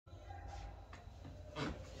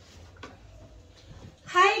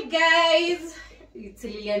guys, it's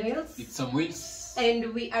Lilian Wills. It's some Wills.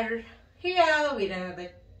 And we are here with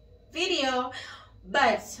another video.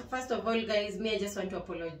 But first of all guys, I just want to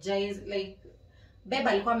apologize. Like, babe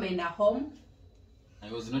alikuwa ameenda home.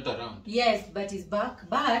 I was not around. Yes, but he's back.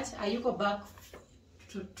 But ayuko back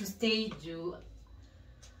to stay juu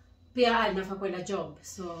pia anafaa kwenda job.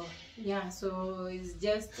 So yeah, so it's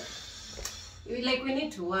just like we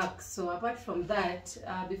need to work. So apart from that,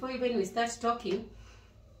 before even we start talking,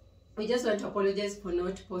 we just want to apologize for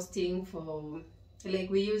not posting for, like,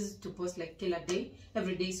 we used to post like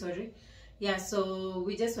every day, sorry. Yeah, so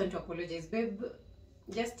we just want to apologize. Babe,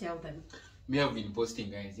 just tell them. Me have been posting,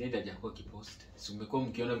 guys. Yeye hajakuwa kipost. So mmekuwa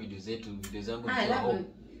mkiona video zangu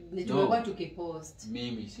tumekuwa tukipost.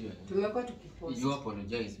 Mimi sio. Tumekuwa tukipost. You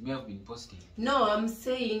apologize. Me have been posting. No, I'm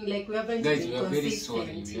saying like we haven't guys, been we are very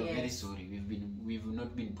consistent. sorry. We are very sorry. We've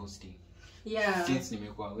not been posting. Yeah. Since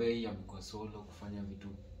nimekuwa away, amekuwa solo kufanya vitu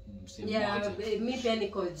msemo. Yeah, me pia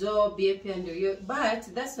niko job, yeye pia ndio.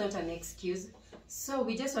 But that's not an excuse. So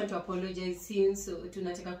we just want to apologize since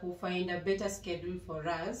tunataka ku find a better schedule for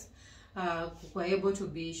us. We're able to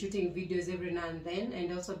be shooting videos every now and then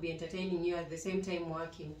and also be entertaining you at the same time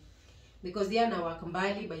working, because yeye ana work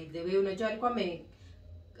mbali. By the way, unajua alikuwa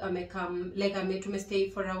amekam like tumestay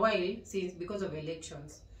for a while since because of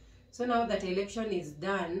elections. So now that election is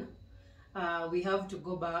done, we have to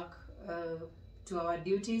go back to our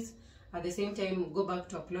duties, at the same time go back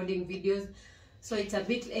to uploading videos. So it's a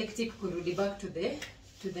bit hectic kurudi back to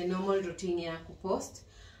the normal routine ya kupost.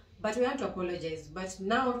 But we have to apologize. But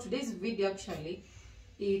now today's video actually,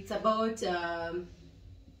 it's about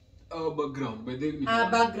our background.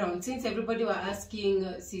 Our background. Since everybody were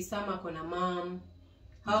asking, si Sama kona mom,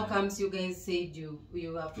 how comes you guys said you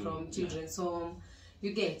are from children's home?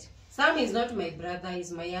 You get. Sam is not my brother,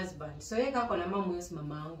 he's my husband. So yeka kona mom huyo si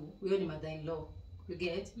mama yangu. Huyo ni mother-in-law. You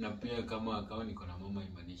get. Na pia kama akawa niko na mama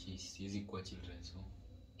imanishi siwezi kuwa children's home.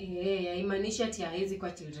 Imaanisha ati haizi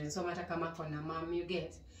kwa children's home hata kama kona mom. You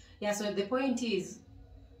get. Yeah, so the point is,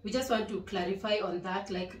 we just want to clarify on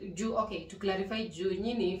that, like, to clarify,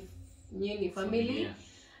 nyini family,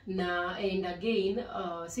 yeah. And again,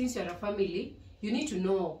 since you're a family, you need to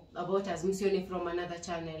know about us, msione from another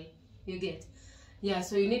channel, you get. Yeah,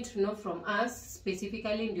 so you need to know from us,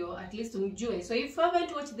 specifically, ndio at least mjue. So if you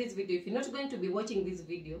haven't watched this video, if you're not going to be watching this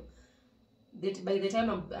video, that by the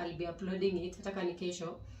time I'll be uploading it, hataka ni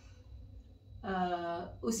kesho,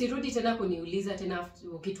 usirudi tena kuniuliza tena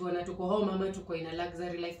ukituona tuko home ama tuko in a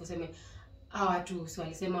luxury life useme hawa tu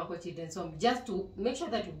walisema wako children. So just to make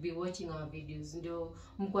sure that you'll be watching our videos ndio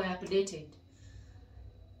mko updated.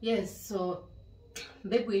 Yes, so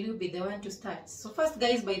babe, will you be the one to start? So first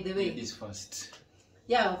guys, by the way, ladies first.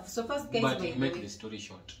 Yeah, so first guys, but by the make way, the story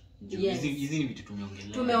short. Yes. Hizi vitu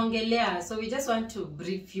tumeongelea. So we just want to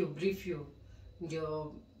brief you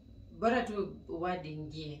ndio bora tu word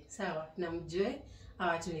ingie, sawa, na mjue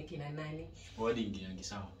hawa tu ni kina nani. Word ingie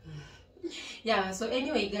sawa. Yeah, so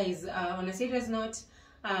anyway guys, on a serious note,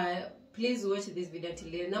 please watch this video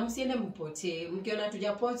till end. Na msiende mpote. Mkiona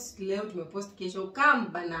tuja post leo tumepost kesho, come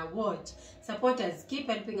bana watch. Support us, keep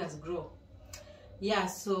helping us grow. Yeah,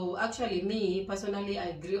 so actually me personally,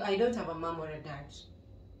 I don't have a mom or a dad.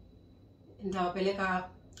 Nitawapeleka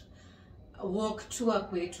walk tour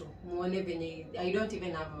kwetu muone venye I don't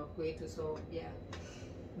even have a kwetu. So yeah,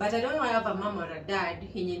 but I don't know I have a mom or a dad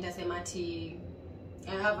yenye nitasema ati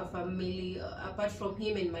I have a family apart from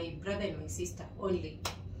him and my brother and my sister only.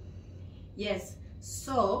 Yes,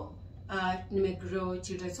 so nimegrow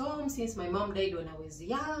children's home since my mom died when I was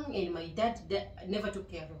young and my dad never took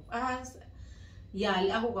care of us. Yeah,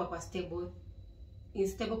 hakuwa kwa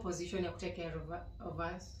stable position ya take care of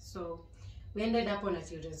us. So we ended up on a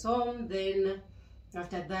children's home. Then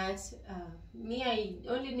after that, I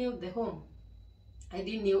only knew the home. I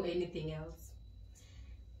didn't know anything else.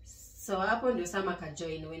 So hapo ndio Sama ka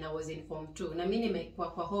join when I was in form 2. Na mimi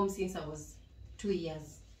nimekuwa kwa home since I was 2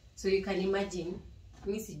 years. So you can imagine,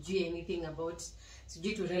 mimi sijui anything about,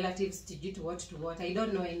 sijui to relatives, sijui to what. I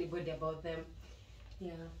don't know anybody about them.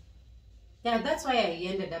 Yeah, that's why I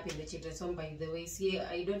ended up in the children's home, by the way. See,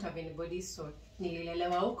 I don't have anybody, so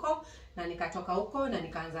nililelewa huko na nikatoka huko na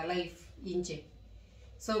nikaanza life nje.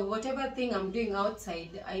 So whatever thing I'm doing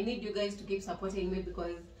outside, I need you guys to keep supporting me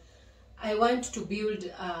because I want to build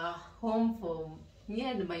a home for me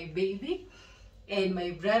and my baby and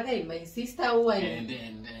my brother and my sister who and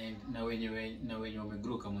na wenye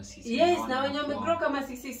wamegrow kama sisi. Yes, na wenye wamegrow kama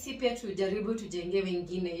sisi pia tujaribu tujenge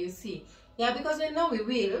wengine, you see. Yeah, because we know we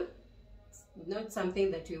will. Not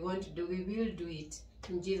something that we want to do, we will do it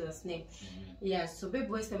in Jesus' name. Yeah, so babe,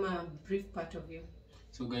 what's a brief part of you?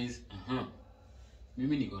 So guys,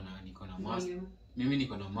 mimi niko na master. Mimi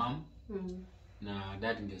niko na mom na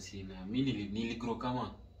dad ndio sina. Mimi niligrow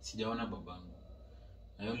kama sijaona babangu.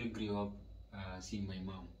 I only grew up seeing my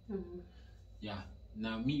mom. Yeah.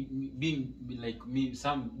 Now being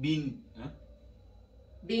some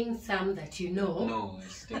that you know. No,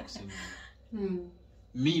 it's like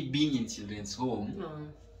me being in children's home.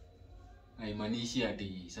 Haimaanishi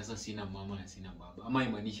ati sasa sina mama na sina baba. Ama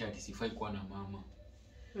haimaanishi ati sifai kuwa na mama.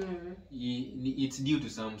 It's due to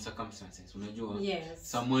some circumstances, unajua.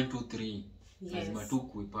 Yes. Someone 2 3 lazima tu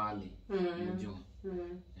kuwe pale, unajua.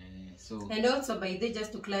 So and also by the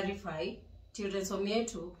just to clarify, children's home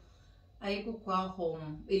yetu haikuwa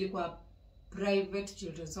home, ilikuwa private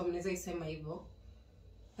children's home, naweza isema hivyo.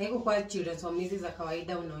 Haikuwa children's home hizi za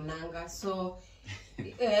kawaida unaonanga. So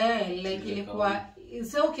like ilikuwa,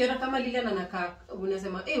 so ukiona kama Lilian anakaa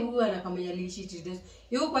unasema huyu anakaa mwenye aliishi children's.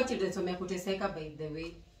 Yuko kwa children's home ya kuteseka by the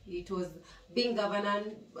way. It was being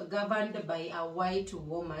governed by a white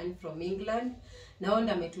woman from England.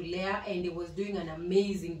 Naona ametulea and he was doing an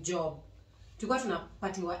amazing job. Tulikuwa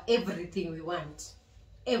tunapatiwa everything we want.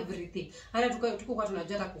 Everything. Hata tulikuwa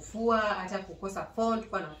tunajua hata kufua, hata kukosa phone,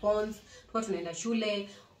 tulikuwa na phones, tulikuwa tunaenda shule,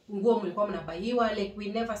 nguo mlikuwa mnabaiwa. Like we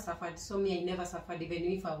never suffered. So me, I never suffered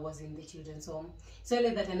even if I was in the children's home. So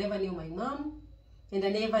like that I never knew my mom and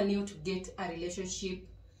I never knew to get a relationship.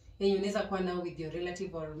 And you never go now with your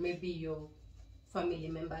relative or maybe your family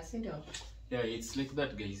members, you know. Yeah, it's like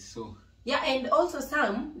that, guys. So yeah, and also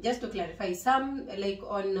some, just to clarify, some like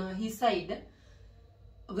on his side,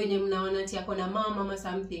 when you mnaona ati ako na mama or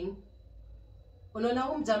something, unaona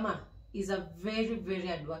huyu jamaa is a very very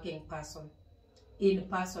hardworking person. In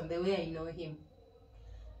person, the way I know him,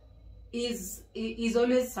 is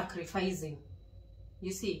always sacrificing.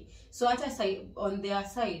 You see, so hata on their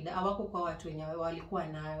side hawako kwa watu wenye walikuwa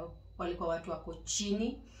nayo, walikuwa watu wako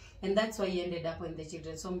chini, and that's why he ended up in the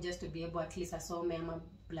children's home, just to be able at least asome ama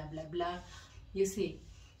blah blah blah. You see,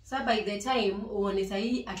 so by the time uone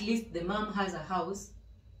sahi at least the mom has a house,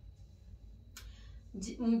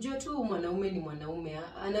 mjue tu mwanaume ni mwanaume,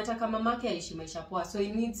 anataka mamake aishi maisha poa, so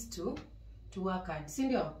he needs to work hard, si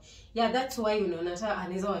ndio? Yeah, that's why unaona hata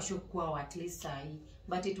anaweza washow kwa at least sahi.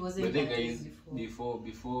 But it wasn't. But then guys,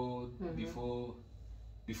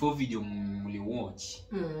 before video mli watch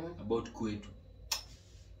about kwetu,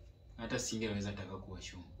 hata singeweza taka kuwa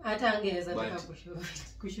show. Hata angeweza taka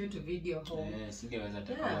kushoot video home. Singeweza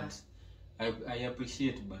taka. I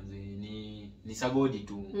appreciate banze ni sagodi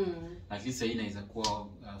tu. At least hii inaweza kuwa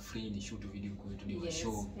free ni shoot video kwetu ni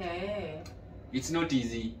show. It's not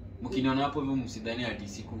easy. Mkiniona hapo hivyo msidhani ati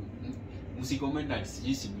siku msicomment ati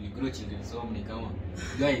sijui mligrow children's home ni kama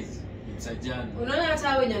guys, it's a journey. Unaona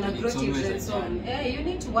hata wenye na grow children's home, you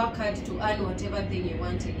need to work hard to earn whatever thing you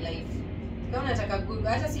want in life. Kama unataka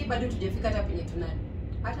hata si bado tujafika hata penye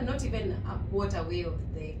hata not even a quarter way of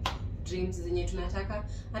the dreams zenye tunataka.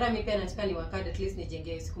 Hata mimi pia nataka ni work hard, at least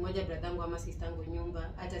nijenge siku moja brother ama sister yangu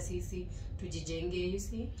nyumba, hata sisi tujijenge, you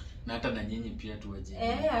see. Na hata na nyinyi pia tuwajenge.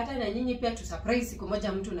 Hata na nyinyi pia tu surprise siku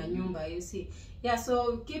moja mtu na nyumba, you see. Yeah,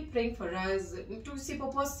 so keep praying for us.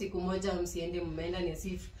 Tusipopost siku moja msiende mmeenda ni as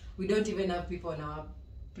if we don't even have people on our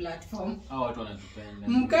platform. Hao watu wanatupenda.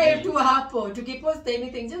 Mkae tu hapo. Tukipost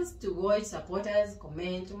anything just to watch, support us,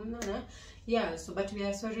 comment, mnaona. Yeah, so but we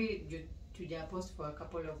are sorry to post for a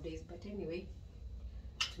couple of days, but anyway,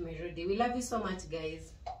 tumerudi. We love you so much,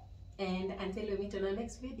 guys. And until we meet on our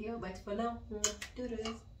next video, but for now,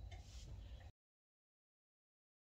 toodles.